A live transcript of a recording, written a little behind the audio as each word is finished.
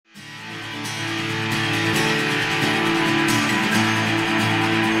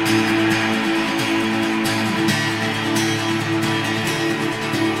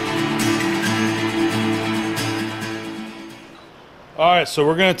Alright, so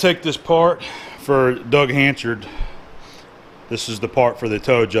we're going to take this part for Doug Hanchard. This is the part for the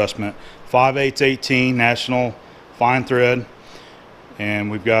toe adjustment. 5/8 18 National fine thread.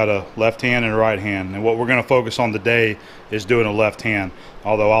 And we've got a left hand and a right hand. And what we're going to focus on today is doing a left hand.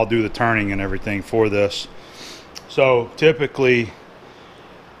 Although I'll do the turning and everything for this. So typically,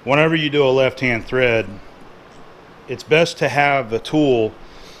 whenever you do a left hand thread, it's best to have a tool,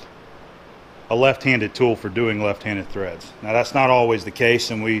 a left-handed tool for doing left-handed threads. Now that's not always the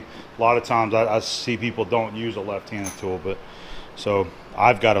case, and a lot of times I see people don't use a left-handed tool, but so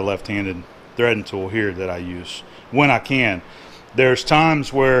I've got a left-handed threading tool here that I use when I can. There's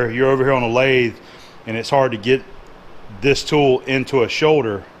times where you're over here on a lathe and it's hard to get this tool into a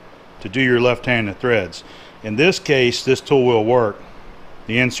shoulder to do your left-handed threads. In this case, this tool will work.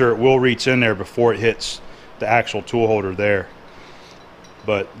 The insert will reach in there before it hits the actual tool holder there.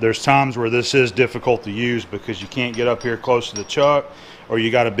 But there's times where this is difficult to use because you can't get up here close to the chuck, or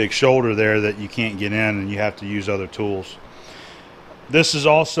you got a big shoulder there that you can't get in and you have to use other tools. This is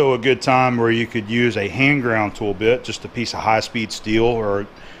also a good time where you could use a hand ground tool bit, just a piece of high-speed steel or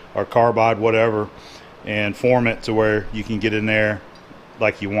carbide, whatever, and form it to where you can get in there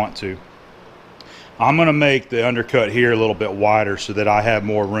like you want to. I'm going to make the undercut here a little bit wider so that I have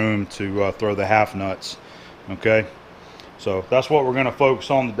more room to throw the half nuts. Okay, so that's what we're going to focus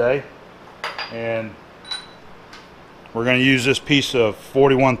on today, and we're going to use this piece of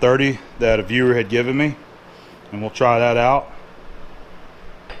 4130 that a viewer had given me, and we'll try that out.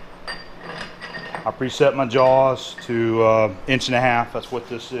 I preset my jaws to 1.5 inches. That's what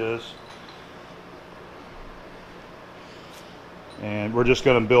this is, and we're just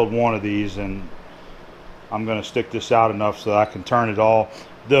going to build one of these, and I'm going to stick this out enough so that I can turn it all.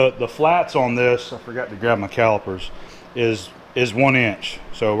 The flats on this, I forgot to grab my calipers, is 1 inch.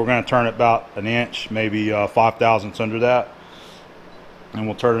 So we're going to turn it about 1 inch, maybe 5 thousandths under that, and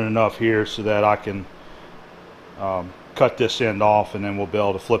we'll turn it enough here so that I can cut this end off, and then we'll be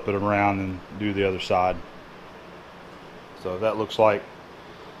able to flip it around and do the other side. So that looks like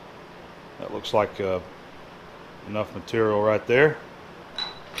enough material right there.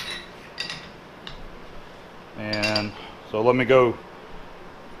 And so let me go.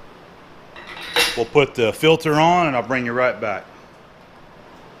 We'll put the filter on and I'll bring you right back.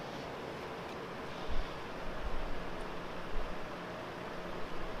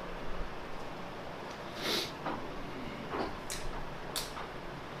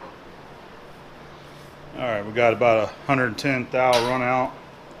 Alright, we got about 110 thou run out.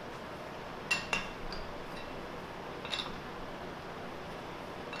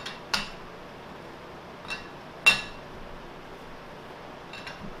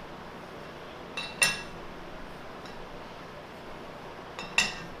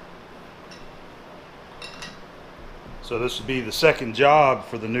 So this would be the second job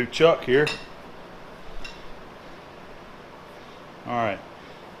for the new chuck here. Alright,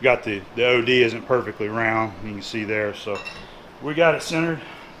 got the OD isn't perfectly round, you can see there, so we got it centered.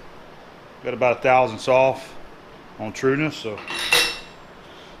 Got about 1 thousandths off on trueness, so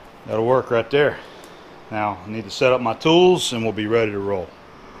that'll work right there. Now I need to set up my tools and we'll be ready to roll.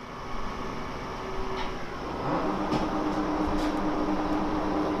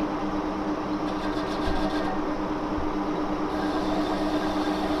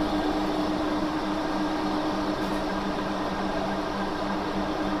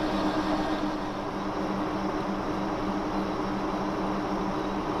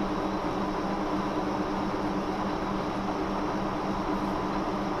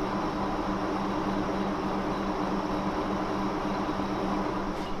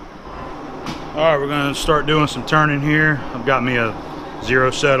 Alright, we're going to start doing some turning here. I've got me a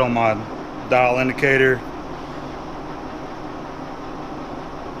 0 set on my dial indicator.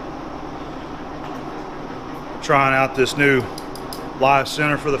 Trying out this new live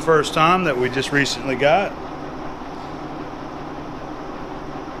center for the first time that we just recently got.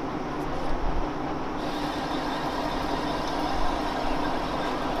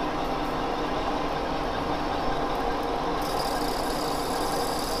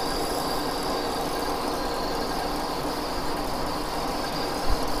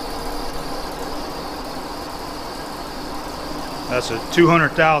 That's a 200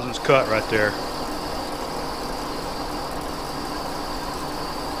 thousandths cut right there.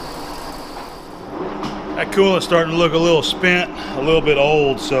 That coolant starting to look a little spent, a little bit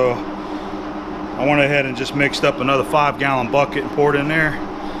old, so I went ahead and just mixed up another 5-gallon bucket and poured it in there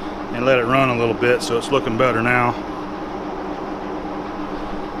and let it run a little bit, so it's looking better now.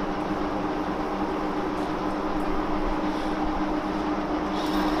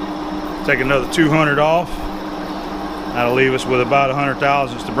 Take another 200 off. That'll leave us with about 100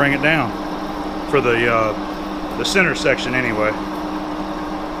 thousandths to bring it down for the center section anyway.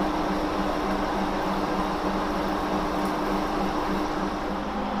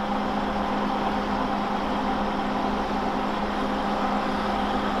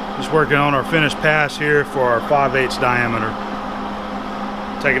 Just working on our finished pass here for our 5/8 diameter.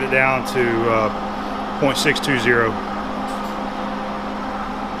 Taking it down to 0.620.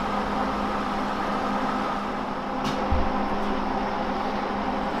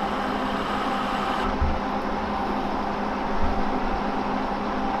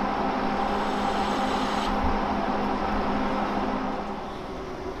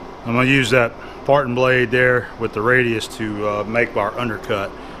 I'm going to use that parting blade there with the radius to make our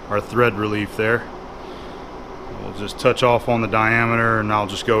undercut, our thread relief there. We'll just touch off on the diameter, and I'll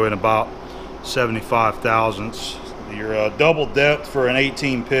just go in about 75 thousandths. Your double depth for an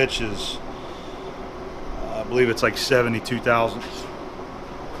 18 pitch is, I believe it's like 72 thousandths.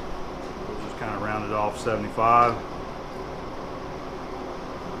 We'll just kind of round it off 75.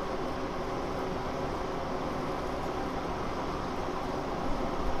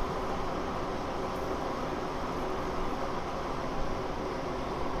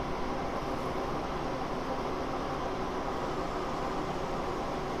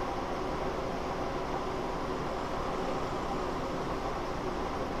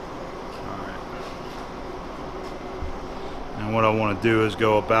 And what I want to do is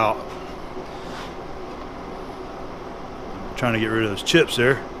go about, trying to get rid of those chips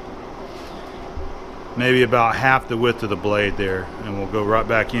there, maybe about half the width of the blade there, and we'll go right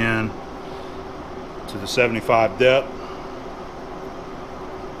back in to the 75 depth.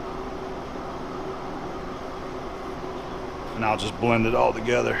 And I'll just blend it all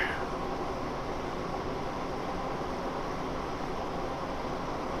together.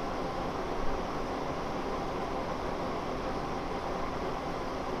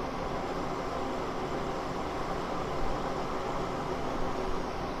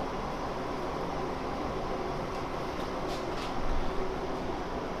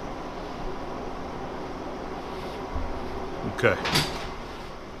 Okay.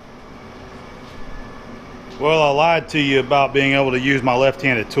 Well, I lied to you about being able to use my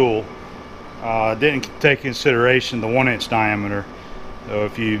left-handed tool. I didn't take into consideration the 1-inch diameter. So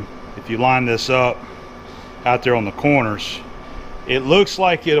if you line this up out there on the corners, it looks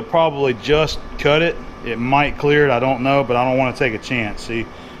like it'll probably just cut it. It might clear it, I don't know, but I don't want to take a chance. See,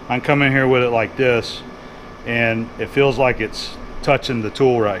 I can come in here with it like this, and it feels like it's touching the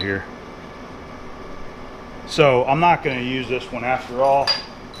tool right here. So I'm not going to use this one after all.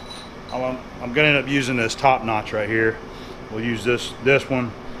 I'm going to end up using this top notch right here. We'll use this one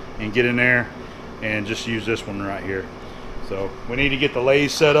and get in there and just use this one right here. So we need to get the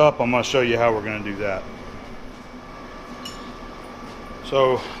lathe set up. I'm going to show you how we're going to do that.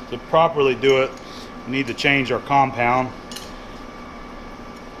 So to properly do it, we need to change our compound.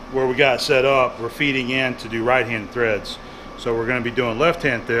 Where we got it set up, we're feeding in to do right-hand threads. So we're going to be doing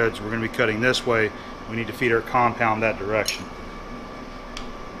left-hand threads. We're going to be cutting this way. We need to feed our compound that direction.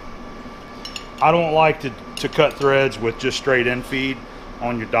 I don't like to cut threads with just straight in feed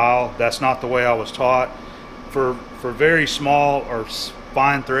on your dial. That's not the way I was taught. For very small or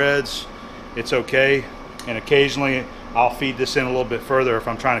fine threads, it's okay. And occasionally I'll feed this in a little bit further if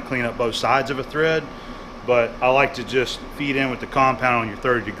I'm trying to clean up both sides of a thread. But I like to just feed in with the compound on your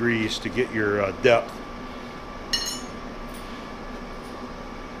 30 degrees to get your depth.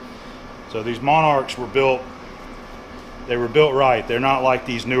 So these Monarchs were built, they were built right. They're not like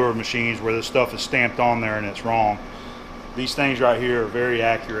these newer machines where this stuff is stamped on there and it's wrong. These things right here are very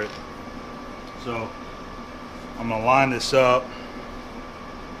accurate. So I'm going to line this up.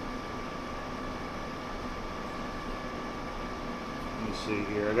 Let me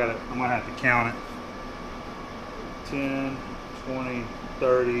see here. I'm going to have to count it. 10, 20,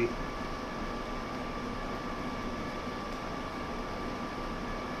 30.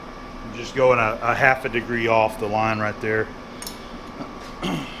 Just going a half a degree off the line right there.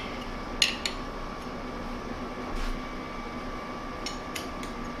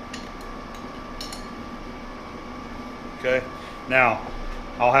 Okay, now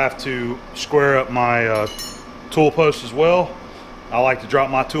I'll have to square up my tool post as well. I like to drop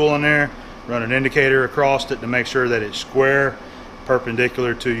my tool in there, run an indicator across it to make sure that it's square,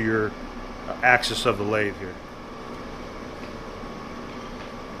 perpendicular to your axis of the lathe here.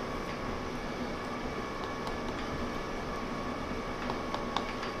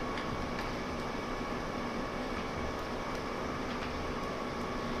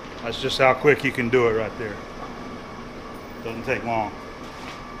 That's just how quick you can do it right there. Doesn't take long.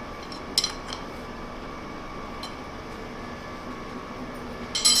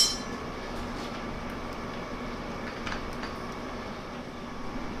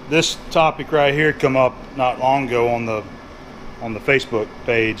 this topic right here come up not long ago on the Facebook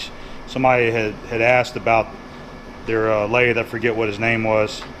page. Somebody had asked about their lathe. I forget what his name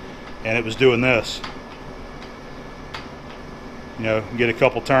was, and it was doing this. You know, get a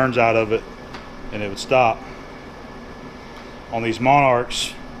couple turns out of it and it would stop. On these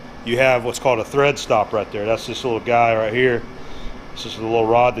Monarchs, you have what's called a thread stop right there. That's this little guy right here. This is a little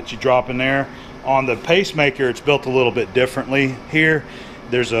rod that you drop in there. On the pacemaker, it's built a little bit differently. Here,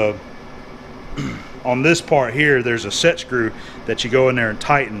 there's a on this part here, there's a set screw that you go in there and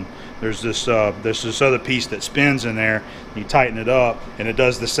tighten. There's this other piece that spins in there. You tighten it up, and it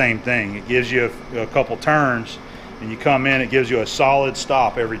does the same thing. It gives you a couple turns, and you come in. It gives you a solid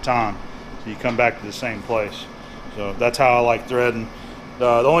stop every time. So you come back to the same place. So that's how I like threading. The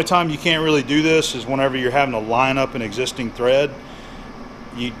only time you can't really do this is whenever you're having to line up an existing thread.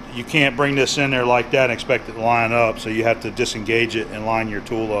 You can't bring this in there like that and expect it to line up, so you have to disengage it and line your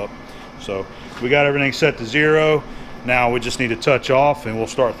tool up. So we got everything set to 0. Now we just need to touch off and we'll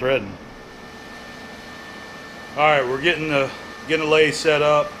start threading. Alright, we're getting the lathe set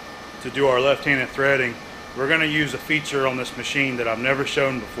up to do our left-handed threading. We're going to use a feature on this machine that I've never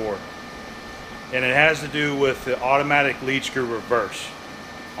shown before, and it has to do with the automatic lead screw reverse.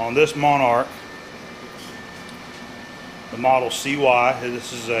 On this Monarch, the model CY,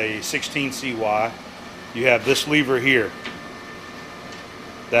 this is a 16 CY, you have this lever here.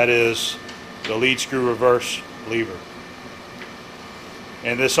 That is the lead screw reverse lever.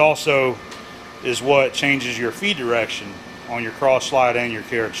 And this also is what changes your feed direction on your cross slide and your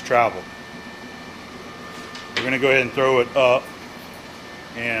carriage travel. We're going to go ahead and throw it up,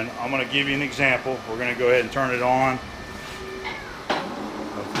 and I'm going to give you an example. We're going to go ahead and turn it on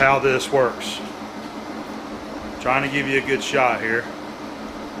of how this works. Trying to give you a good shot here.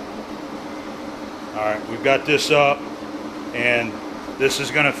 Alright, we've got this up, and this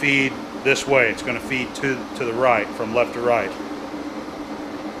is going to feed this way. It's going to feed to the right, from left to right.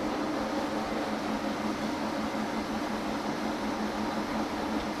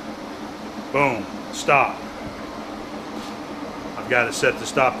 Boom, stop. I've got it set to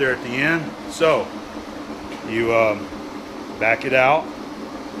stop there at the end. So you back it out.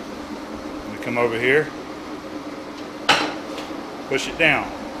 We come over here, push it down.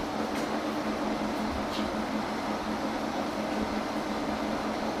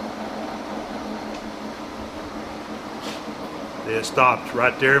 It stopped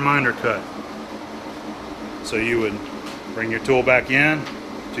right there in my undercut. So you would bring your tool back in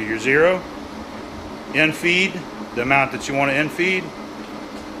to your 0, in feed the amount that you want to in feed.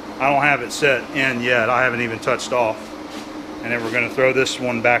 I don't have it set in yet. I haven't even touched off. And then we're going to throw this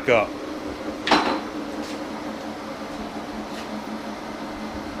one back up.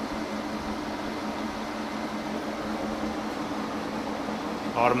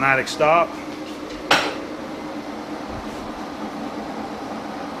 Automatic stop.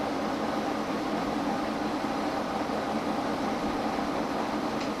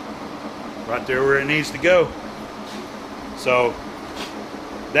 Right there where it needs to go. So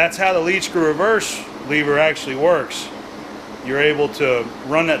that's how the lead screw reverse lever actually works. You're able to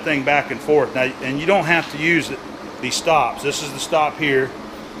run that thing back and forth. Now, and you don't have to use these stops. This is the stop here,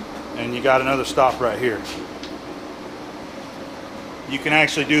 and you got another stop right here. You can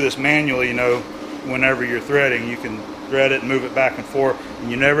actually do this manually, you know, whenever you're threading. You can thread it and move it back and forth, and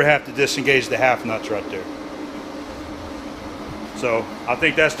you never have to disengage the half nuts right there. So I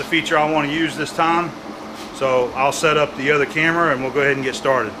think that's the feature I want to use this time. So I'll set up the other camera and we'll go ahead and get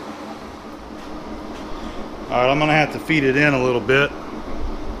started. Alright, I'm going to have to feed it in a little bit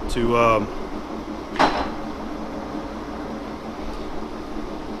to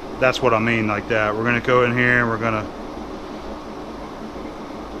that's what I mean, like that. We're going to go in here and we're going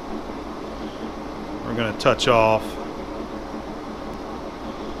to touch off.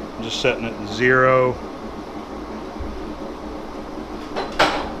 I'm just setting it to 0.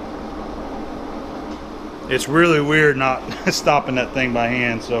 It's really weird not stopping that thing by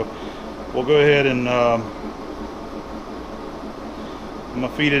hand, so we'll go ahead and I'm gonna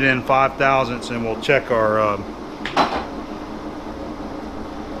feed it in 5 thousandths, and we'll check our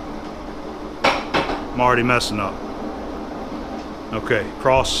I'm already messing up. Okay,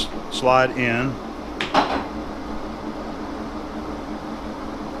 cross slide in.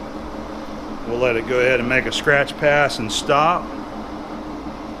 We'll let it go ahead and make a scratch pass and stop.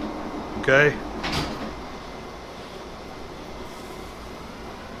 Okay.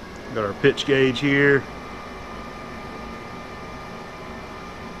 Got our pitch gauge here.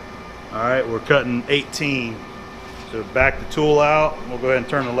 Alright, we're cutting 18. So back the tool out. We'll go ahead and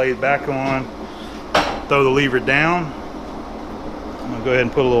turn the lathe back on. Throw the lever down. I'm gonna go ahead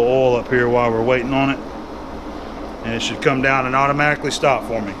and put a little oil up here while we're waiting on it, and it should come down and automatically stop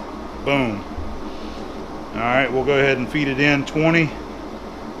for me. Boom. All right, we'll go ahead and feed it in 20.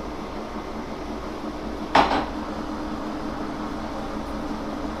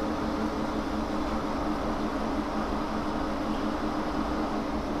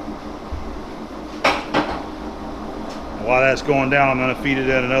 While that's going down, I'm going to feed it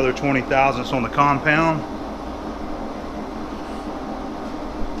at another 20 thousandths on the compound.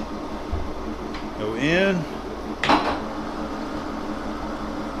 Go in.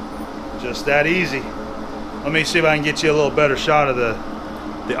 Just that easy. Let me see if I can get you a little better shot of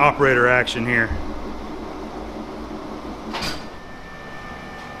the operator action here.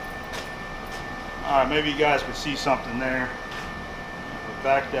 All right, maybe you guys can see something there. We're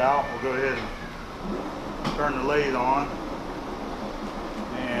backed out. We'll go ahead and turn the lathe on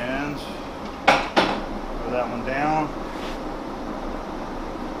and put that one down.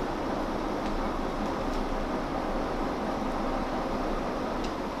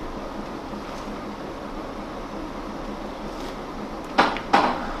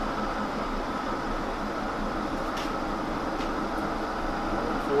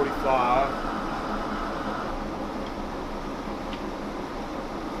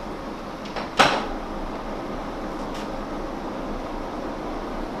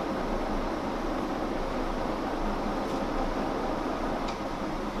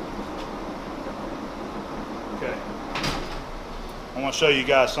 Okay, I want to show you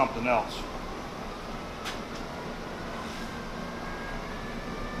guys something else.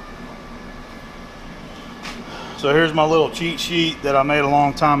 So here's my little cheat sheet that I made a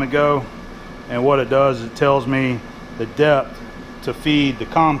long time ago, and what it does is it tells me the depth to feed the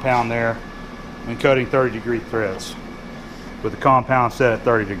compound there when cutting 30-degree threads with the compound set at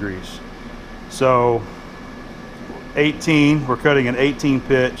 30 degrees. So 18, we're cutting an 18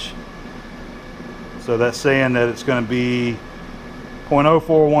 pitch, so that's saying that it's going to be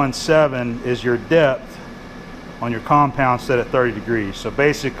 0.0417 is your depth on your compound set at 30 degrees. So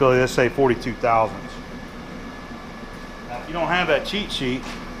basically, let's say 42 thousandths. Now, if you don't have that cheat sheet,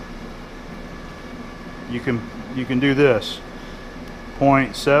 you can do this.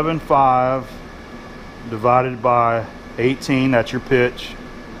 0.75 divided by 18, that's your pitch,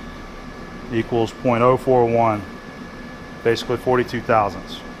 equals 0.041, basically 42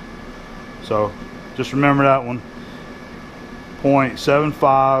 thousandths. So just remember that one.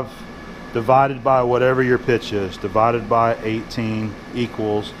 0.75 divided by whatever your pitch is, divided by 18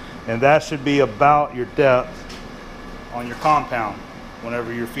 equals, and that should be about your depth on your compound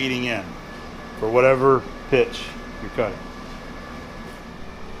whenever you're feeding in for whatever pitch you're cutting.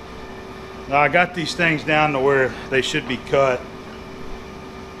 Now I got these things down to where they should be cut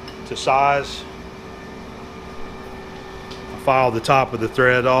to size. I filed the top of the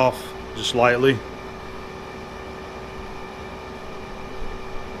thread off just lightly.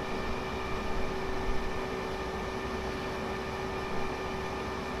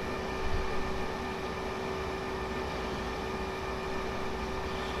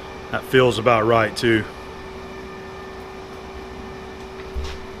 That feels about right too.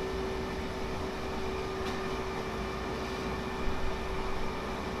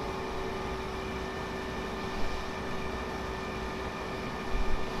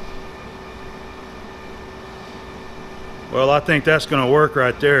 Well, I think that's going to work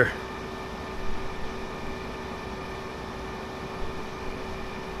right there.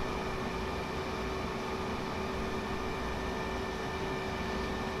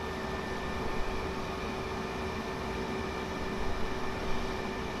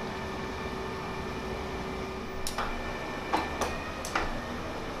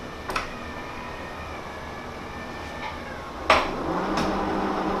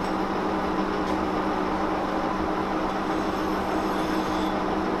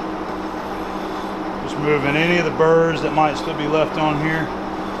 Removing any of the burrs that might still be left on here,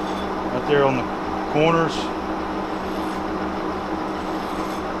 right there on the corners.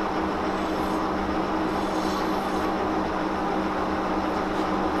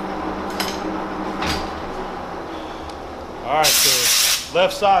 All right, so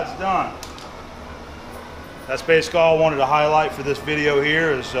left side's done. That's basically all I wanted to highlight for this video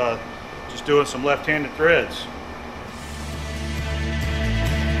here, is just doing some left-handed threads.